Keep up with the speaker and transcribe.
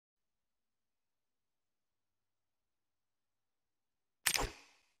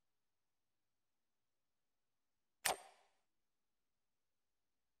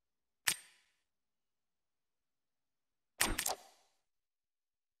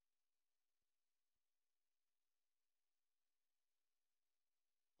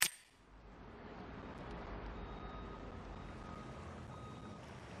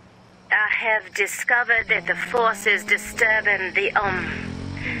have discovered that the forces disturbing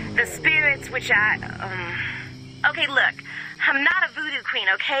the spirits which okay, look, I'm not a voodoo queen,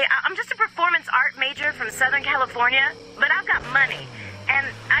 okay? I'm just a performance art major from Southern California, but I've got money, and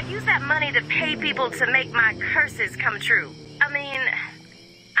I use that money to pay people to make my curses come true. I mean,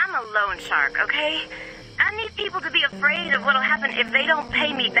 I'm a loan shark, okay? I need people to be afraid of what'll happen if they don't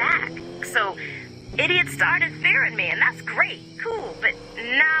pay me back. So, idiots started fearing me, and that's great, cool, but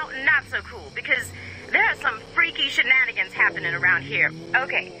now not so cool, because there are some freaky shenanigans happening around here.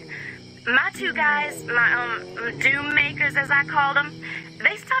 Okay, my two guys, my doom makers as I called them,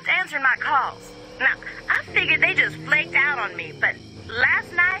 they stopped answering my calls. Now, I figured they just flaked out on me, but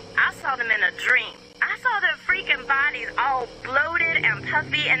last night I saw them in a dream. I saw their freaking bodies all bloated and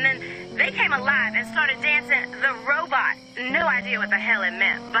puffy, and then they came alive and started dancing the robot. No idea what the hell it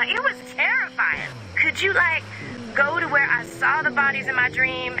meant, but it was terrifying. Could you, like, go to where I saw the bodies in my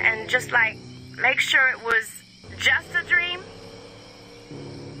dream and just, like, make sure it was just a dream?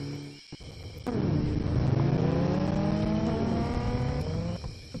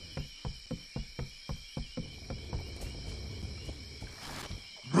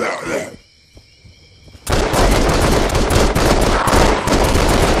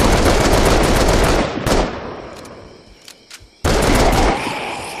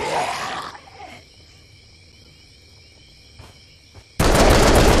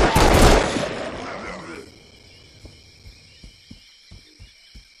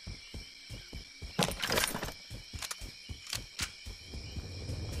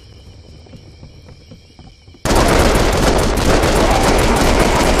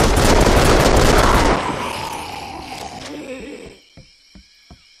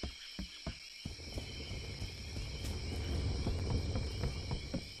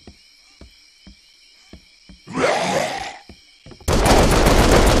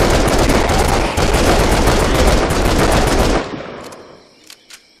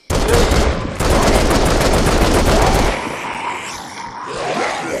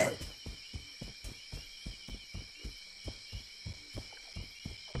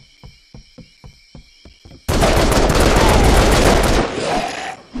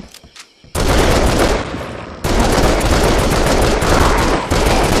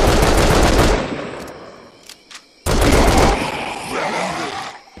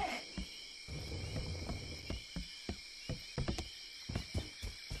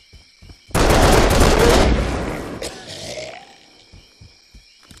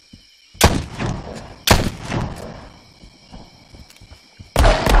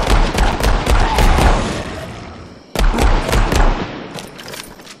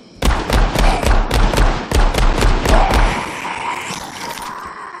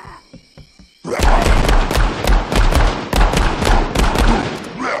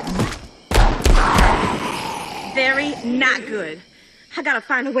 Not good. I gotta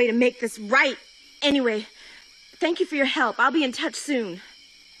find a way to make this right. Anyway, thank you for your help. I'll be in touch soon.